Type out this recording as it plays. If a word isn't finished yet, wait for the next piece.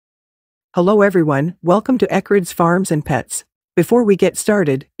Hello everyone, welcome to Eckerd's Farms and Pets. Before we get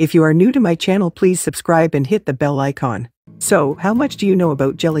started, if you are new to my channel, please subscribe and hit the bell icon. So, how much do you know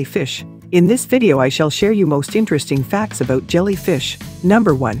about jellyfish? In this video I shall share you most interesting facts about jellyfish.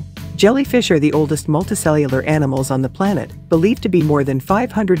 Number 1. Jellyfish are the oldest multicellular animals on the planet, believed to be more than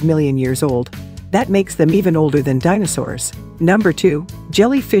 500 million years old. That makes them even older than dinosaurs. Number 2.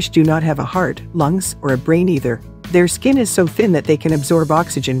 Jellyfish do not have a heart, lungs, or a brain either. Their skin is so thin that they can absorb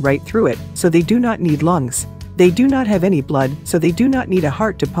oxygen right through it, so they do not need lungs. They do not have any blood, so they do not need a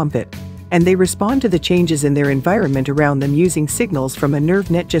heart to pump it. And they respond to the changes in their environment around them using signals from a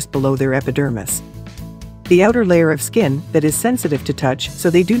nerve net just below their epidermis. The outer layer of skin that is sensitive to touch, so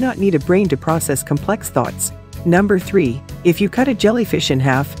they do not need a brain to process complex thoughts. Number 3. If you cut a jellyfish in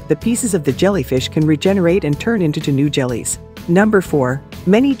half, the pieces of the jellyfish can regenerate and turn into new jellies. Number 4.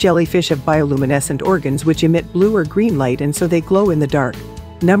 Many jellyfish have bioluminescent organs which emit blue or green light, and so they glow in the dark.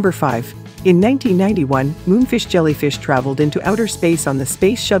 Number 5. In 1991, moonfish jellyfish traveled into outer space on the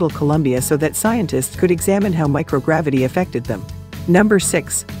Space Shuttle Columbia so that scientists could examine how microgravity affected them. Number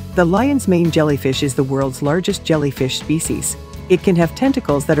 6. The lion's mane jellyfish is the world's largest jellyfish species. It can have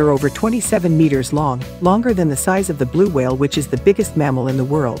tentacles that are over 27 meters long, longer than the size of the blue whale, which is the biggest mammal in the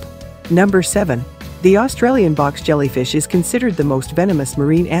world. Number 7. The Australian box jellyfish is considered the most venomous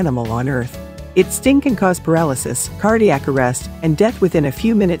marine animal on Earth. Its sting can cause paralysis, cardiac arrest, and death within a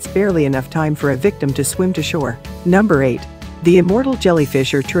few minutes, barely enough time for a victim to swim to shore. Number 8. The immortal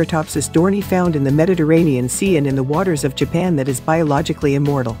jellyfish or Turritopsis dohrnii, found in the Mediterranean Sea and in the waters of Japan, that is biologically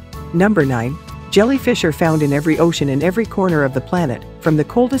immortal. Number 9. Jellyfish are found in every ocean in every corner of the planet, from the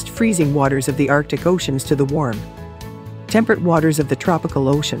coldest freezing waters of the Arctic oceans to the warm, temperate waters of the tropical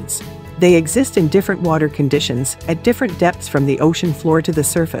oceans. They exist in different water conditions, at different depths from the ocean floor to the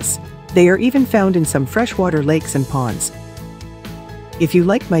surface. They are even found in some freshwater lakes and ponds. If you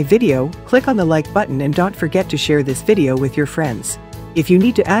like my video, click on the like button and don't forget to share this video with your friends. If you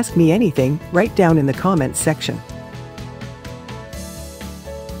need to ask me anything, write down in the comments section.